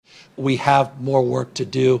we have more work to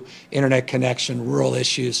do, internet connection, rural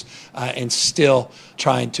issues, and still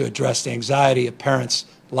trying to address the anxiety of parents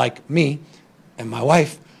like me and my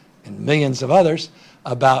wife and millions of others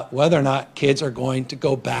about whether or not kids are going to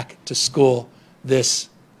go back to school this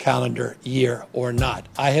calendar year or not.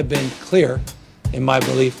 I have been clear in my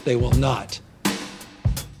belief they will not.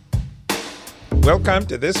 Welcome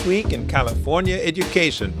to This Week in California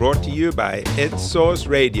Education, brought to you by EdSource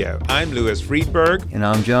Radio. I'm Louis Friedberg. And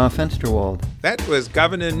I'm John Fensterwald. That was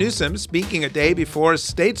Governor Newsom speaking a day before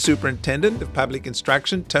State Superintendent of Public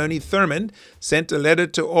Instruction, Tony Thurmond, sent a letter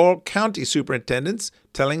to all county superintendents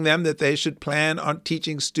telling them that they should plan on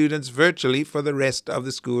teaching students virtually for the rest of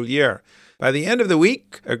the school year. By the end of the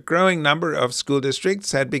week, a growing number of school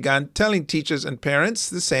districts had begun telling teachers and parents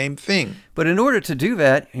the same thing. But in order to do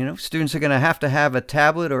that, students are going to have a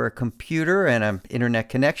tablet or a computer and an internet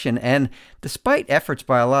connection. And despite efforts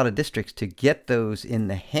by a lot of districts to get those in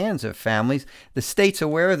the hands of families, the state's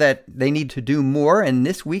aware that they need to do more. And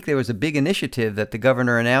this week there was a big initiative that the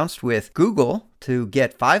governor announced with Google to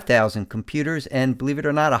get 5,000 computers and, believe it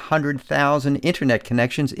or not, 100,000 internet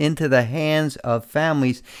connections into the hands of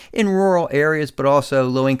families in rural areas, but also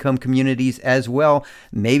low-income communities as well.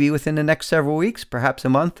 Maybe within the next several weeks, perhaps a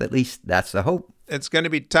month, at least that's the hope. It's going to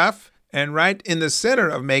be tough. And right in the center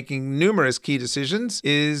of making numerous key decisions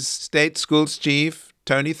is State Schools Chief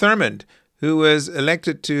Tony Thurmond, who was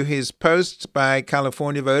elected to his post by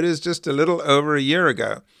California voters just a little over a year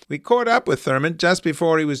ago. We caught up with Thurmond just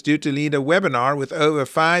before he was due to lead a webinar with over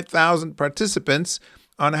 5,000 participants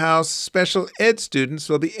on how special ed students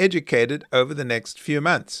will be educated over the next few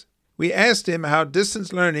months. We asked him how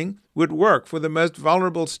distance learning would work for the most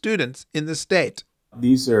vulnerable students in the state.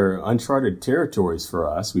 These are uncharted territories for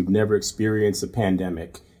us. We've never experienced a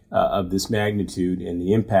pandemic of this magnitude, and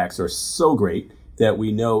the impacts are so great that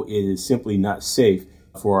we know it is simply not safe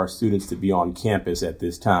for our students to be on campus at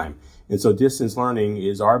this time. And so distance learning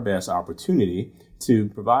is our best opportunity to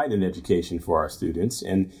provide an education for our students,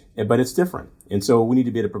 but it's different. And so we need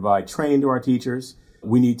to be able to provide training to our teachers.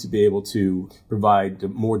 We need to be able to provide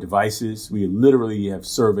more devices. We literally have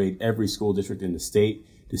surveyed every school district in the state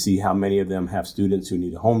to see how many of them have students who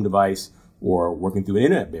need a home device or working through an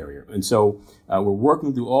internet barrier. And so we're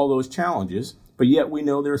working through all those challenges, but yet we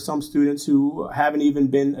know there are some students who haven't even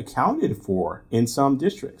been accounted for in some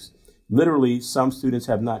districts. Literally, some students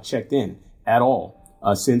have not checked in at all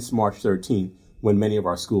since March 13th, when many of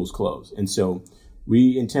our schools closed. And so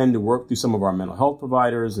we intend to work through some of our mental health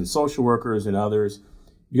providers and social workers and others,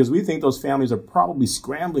 because we think those families are probably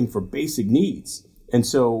scrambling for basic needs. And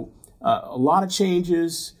so a lot of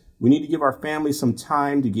changes. We need to give our families some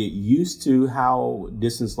time to get used to how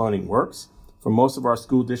distance learning works. For most of our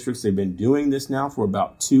school districts, they've been doing this now for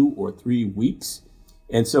about 2 or 3 weeks.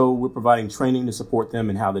 And so we're providing training to support them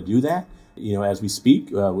in how to do that. As we speak,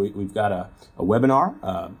 we've got a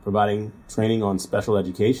webinar providing training on special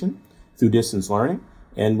education through distance learning.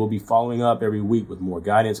 And we'll be following up every week with more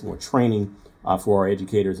guidance, more training for our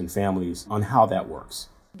educators and families on how that works.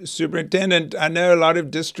 Superintendent, I know a lot of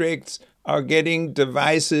districts are getting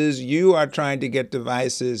devices. You are trying to get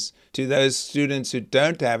devices to those students who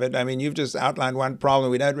don't have it. I mean, you've just outlined one problem.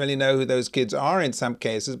 We don't really know who those kids are in some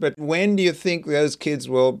cases. But when do you think those kids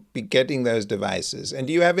will be getting those devices? And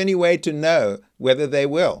do you have any way to know whether they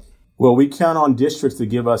will? Well, we count on districts to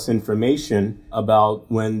give us information about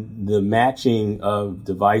when the matching of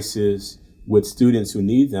devices with students who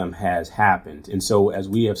need them has happened. And so as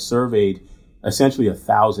we have surveyed essentially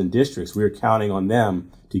 1,000 districts, we're counting on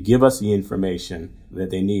them to give us the information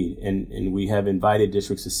that they need. And we have invited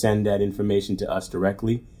districts to send that information to us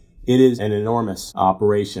directly. It is an enormous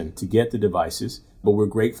operation to get the devices, but we're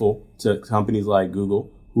grateful to companies like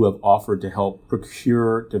Google who have offered to help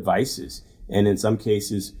procure devices. And in some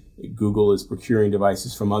cases, Google is procuring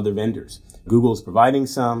devices from other vendors. Google is providing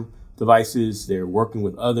some devices. They're working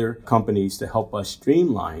with other companies to help us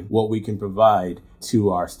streamline what we can provide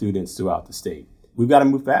to our students throughout the state. We've got to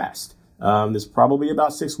move fast. There's probably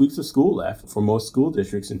about 6 weeks of school left for most school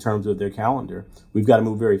districts in terms of their calendar. We've got to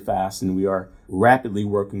move very fast, and we are rapidly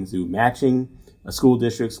working through matching school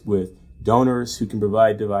districts with donors who can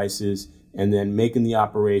provide devices and then making the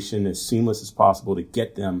operation as seamless as possible to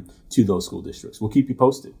get them to those school districts. We'll keep you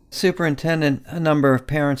posted. Superintendent, a number of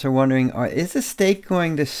parents are wondering, is the state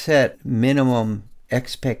going to set minimum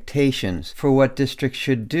expectations for what districts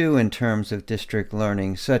should do in terms of district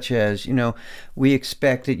learning, such as, we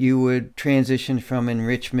expect that you would transition from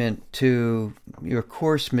enrichment to your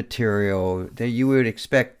course material, that you would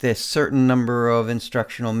expect this certain number of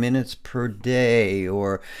instructional minutes per day,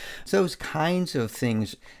 or those kinds of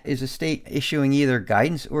things. Is the state issuing either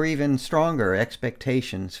guidance or even stronger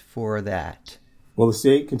expectations for that? Well, the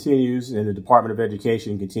state continues, and the Department of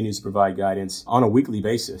Education continues to provide guidance on a weekly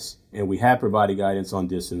basis, and we have provided guidance on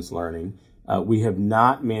distance learning. We have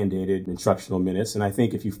not mandated instructional minutes, and I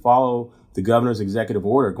think if you follow the governor's executive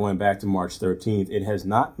order going back to March 13th, it has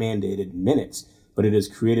not mandated minutes, but it has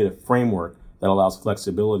created a framework that allows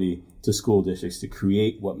flexibility to school districts to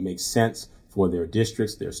create what makes sense for their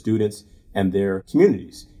districts, their students, and their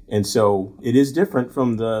communities. And so it is different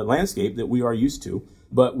from the landscape that we are used to.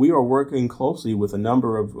 But we are working closely with a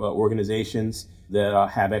number of organizations that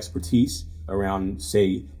have expertise around,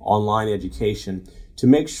 say, online education to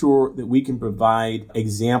make sure that we can provide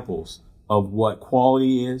examples of what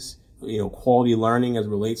quality is, quality learning as it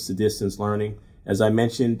relates to distance learning. As I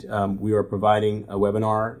mentioned, we are providing a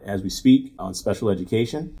webinar as we speak on special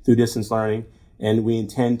education through distance learning, and we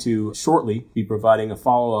intend to shortly be providing a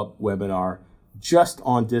follow-up webinar just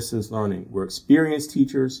on distance learning, where experienced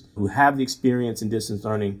teachers who have the experience in distance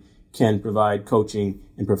learning can provide coaching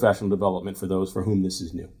and professional development for those for whom this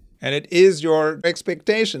is new. And it is your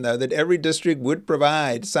expectation, though, that every district would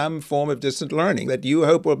provide some form of distance learning that you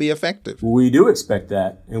hope will be effective. We do expect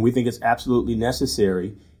that, and we think it's absolutely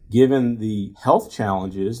necessary given the health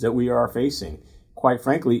challenges that we are facing. Quite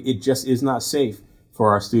frankly, it just is not safe for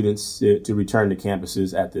our students to return to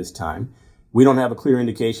campuses at this time. We don't have a clear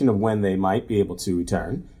indication of when they might be able to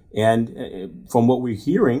return. And from what we're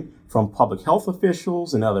hearing from public health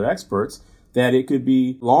officials and other experts, that it could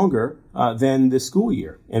be longer than the school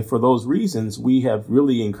year. And for those reasons, we have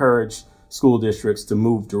really encouraged school districts to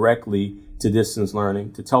move directly to distance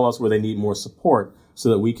learning, to tell us where they need more support so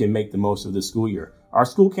that we can make the most of the school year. Our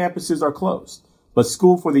school campuses are closed, but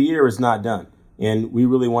school for the year is not done. And we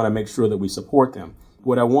really want to make sure that we support them.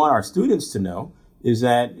 What I want our students to know is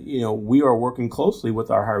that, we are working closely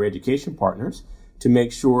with our higher education partners to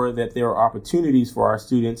make sure that there are opportunities for our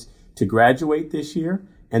students to graduate this year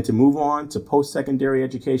and to move on to post-secondary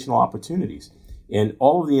educational opportunities. And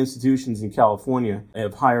all of the institutions in California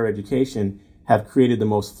of higher education have created the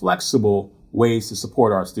most flexible ways to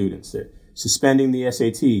support our students. They're suspending the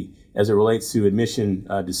SAT as it relates to admission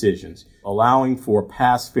decisions, allowing for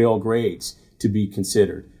pass-fail grades to be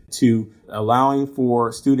considered, to allowing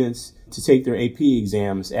for students to take their AP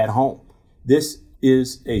exams at home. This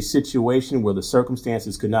is a situation where the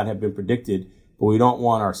circumstances could not have been predicted, but we don't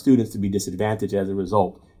want our students to be disadvantaged as a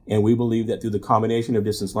result. And we believe that through the combination of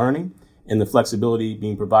distance learning and the flexibility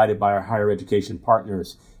being provided by our higher education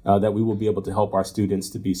partners, that we will be able to help our students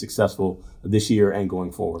to be successful this year and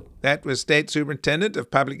going forward. That was State Superintendent of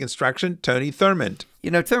Public Instruction, Tony Thurmond.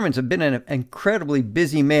 Thurmond's been an incredibly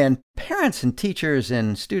busy man. Parents and teachers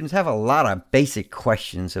and students have a lot of basic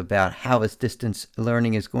questions about how this distance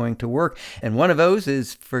learning is going to work. And one of those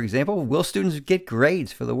is, for example, will students get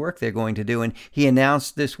grades for the work they're going to do? And he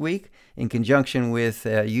announced this week, in conjunction with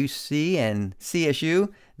UC and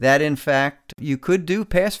CSU, that in fact you could do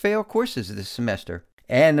pass-fail courses this semester.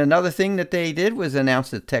 And another thing that they did was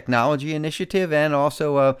announce a technology initiative and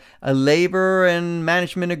also a labor and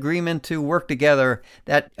management agreement to work together.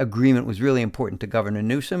 That agreement was really important to Governor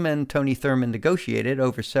Newsom, and Tony Thurmond negotiated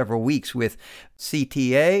over several weeks with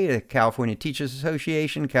CTA, the California Teachers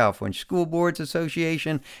Association, California School Boards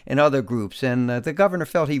Association, and other groups. And the governor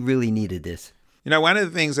felt he really needed this. One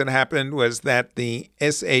of the things that happened was that the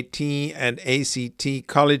SAT and ACT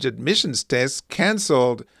college admissions tests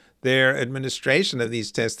canceled their administration of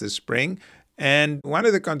these tests this spring. And one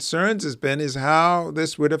of the concerns is how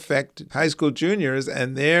this would affect high school juniors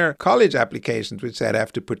and their college applications, which they'd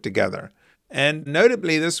have to put together. And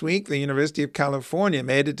notably this week, the University of California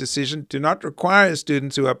made a decision to not require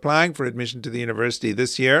students who are applying for admission to the university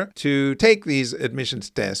this year to take these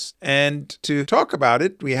admissions tests. And to talk about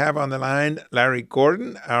it, we have on the line Larry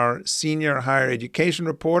Gordon, our senior higher education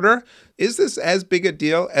reporter. Is this as big a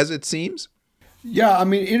deal as it seems? Yeah,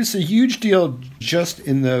 it's a huge deal just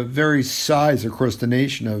in the very size across the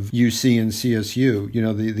nation of UC and CSU.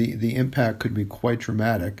 The impact could be quite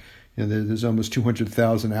dramatic. There's almost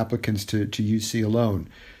 200,000 applicants to UC alone.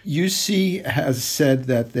 UC has said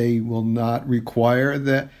that they will not require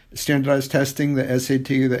the standardized testing, the SAT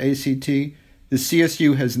or the ACT. The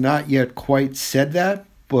CSU has not yet quite said that,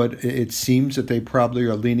 but it seems that they probably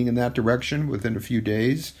are leaning in that direction within a few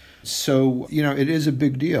days. So, it is a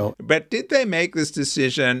big deal. But did they make this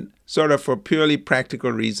decision sort of for purely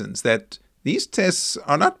practical reasons, that these tests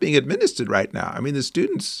are not being administered right now. I mean,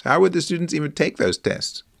 how would the students even take those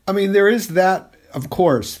tests? I mean, there is that, of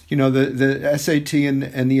course. The SAT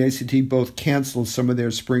and the ACT both canceled some of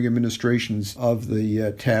their spring administrations of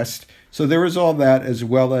the test. So there is all that, as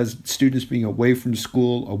well as students being away from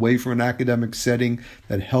school, away from an academic setting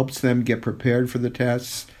that helps them get prepared for the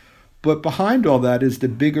tests. But behind all that is the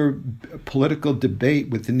bigger political debate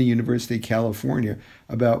within the University of California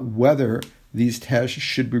about whether these tests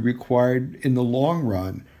should be required in the long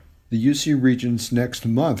run. The UC Regents next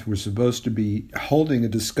month were supposed to be holding a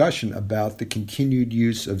discussion about the continued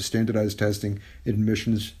use of standardized testing in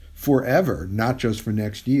admissions forever, not just for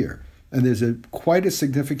next year. And there's quite a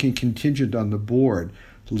significant contingent on the board,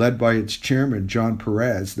 led by its chairman, John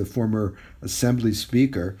Perez, the former Assembly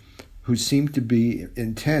Speaker, who seemed to be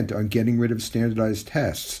intent on getting rid of standardized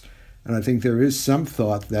tests. And I think there is some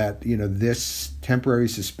thought that, this temporary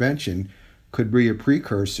suspension could be a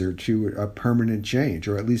precursor to a permanent change,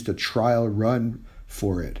 or at least a trial run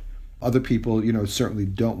for it. Other people, certainly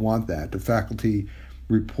don't want that. The faculty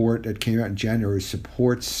report that came out in January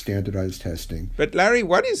supports standardized testing. But Larry,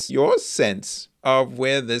 what is your sense of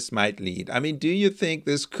where this might lead? I mean, do you think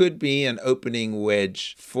this could be an opening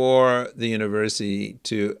wedge for the university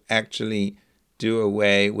to actually do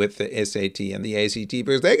away with the SAT and the ACT?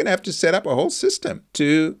 Because they're going to have to set up a whole system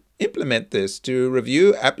to implement this, to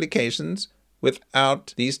review applications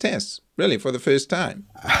without these tests, really, for the first time.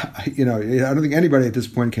 I don't think anybody at this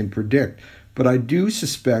point can predict, but I do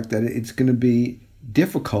suspect that it's going to be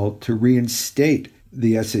difficult to reinstate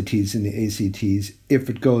the SATs and the ACTs if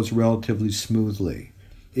it goes relatively smoothly.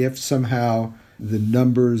 If somehow the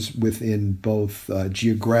numbers within both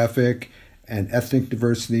geographic and ethnic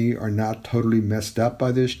diversity are not totally messed up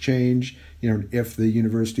by this change, if the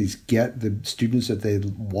universities get the students that they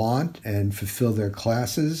want and fulfill their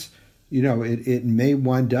classes, it may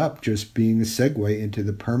wind up just being a segue into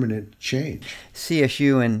the permanent change.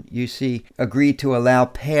 CSU and UC agreed to allow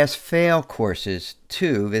pass-fail courses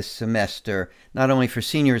too this semester, not only for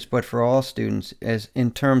seniors but for all students, as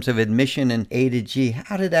in terms of admission and A to G.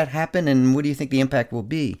 How did that happen, and what do you think the impact will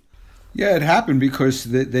be? Yeah, it happened because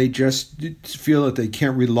they just feel that they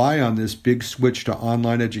can't rely on this big switch to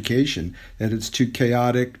online education, that it's too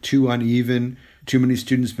chaotic, too uneven. Too many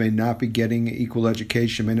students may not be getting equal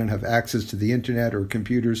education, may not have access to the internet or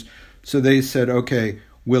computers. So they said, okay,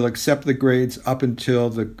 we'll accept the grades up until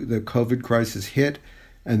the COVID crisis hit,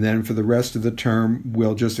 and then for the rest of the term,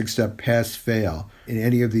 we'll just accept pass-fail in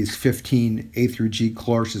any of these 15 A through G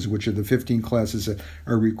courses, which are the 15 classes that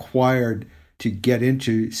are required to get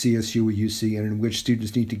into CSU or UC, and in which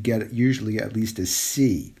students need to get usually at least a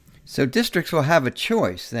C. So districts will have a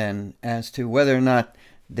choice then as to whether or not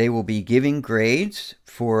they will be giving grades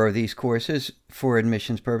for these courses for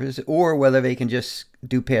admissions purposes, or whether they can just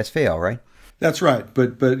do pass-fail, right? That's right.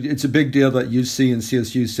 But it's a big deal that UC and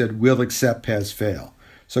CSU said, we'll accept pass-fail.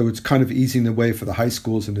 So it's kind of easing the way for the high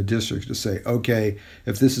schools and the districts to say, okay,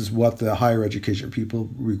 if this is what the higher education people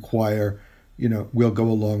require, we'll go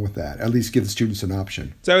along with that. At least give the students an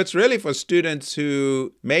option. So it's really for students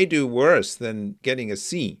who may do worse than getting a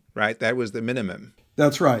C, right? That was the minimum.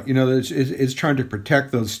 That's right. It's trying to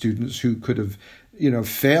protect those students who could have,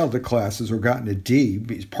 failed the classes or gotten a D,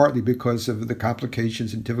 partly because of the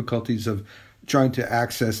complications and difficulties of trying to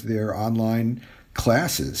access their online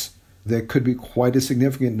classes. There could be quite a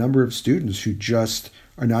significant number of students who just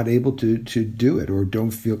are not able to do it or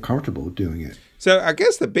don't feel comfortable doing it. So I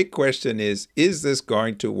guess the big question is this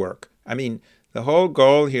going to work? I mean, the whole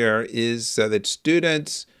goal here is so that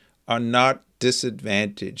students are not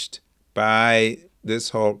disadvantaged by this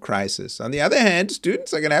whole crisis. On the other hand,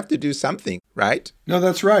 students are going to have to do something, right? No,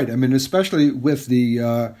 that's right. I mean, especially with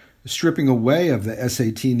the stripping away of the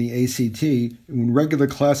SAT and the ACT, when regular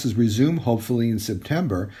classes resume, hopefully in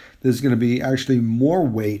September, there's going to be actually more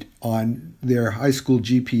weight on their high school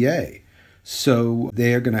GPA. So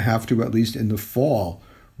they are going to have to, at least in the fall,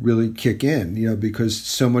 really kick in, because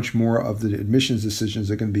so much more of the admissions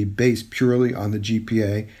decisions are going to be based purely on the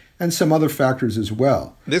GPA and some other factors as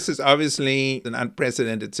well. This is obviously an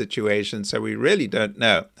unprecedented situation, so we really don't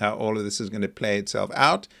know how all of this is going to play itself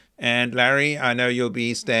out. And Larry, I know you'll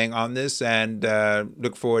be staying on this, and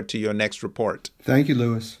look forward to your next report. Thank you,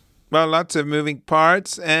 Lewis. Well, lots of moving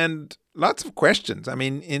parts and lots of questions. I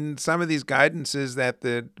mean, in some of these guidances that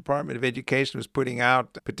the Department of Education was putting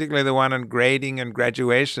out, particularly the one on grading and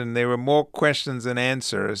graduation, there were more questions than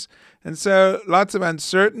answers. And so lots of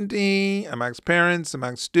uncertainty amongst parents,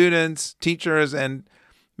 amongst students, teachers, and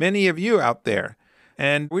many of you out there.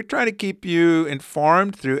 And we're trying to keep you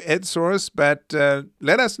informed through EdSource, but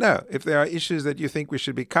let us know if there are issues that you think we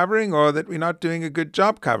should be covering or that we're not doing a good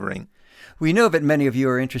job covering. We know that many of you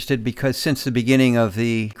are interested because since the beginning of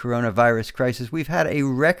the coronavirus crisis, we've had a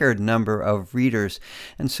record number of readers.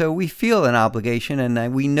 And so we feel an obligation,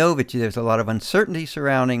 and we know that there's a lot of uncertainty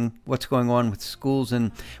surrounding what's going on with schools,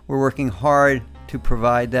 and we're working hard to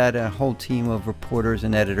provide that, a whole team of reporters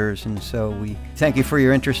and editors. And so we thank you for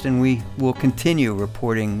your interest, and we will continue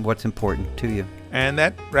reporting what's important to you. And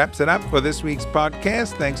that wraps it up for this week's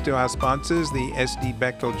podcast. Thanks to our sponsors, the S.D.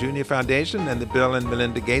 Bechtel Jr. Foundation and the Bill and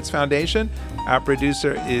Melinda Gates Foundation. Our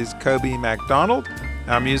producer is Kobe MacDonald.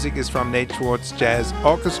 Our music is from Nate Schwartz Jazz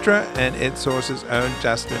Orchestra and EdSource's own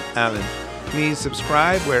Justin Allen. Please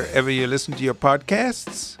subscribe wherever you listen to your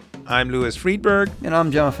podcasts. I'm Louis Friedberg. And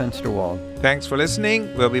I'm John Fensterwald. Thanks for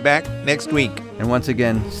listening. We'll be back next week. And once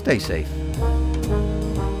again, stay safe.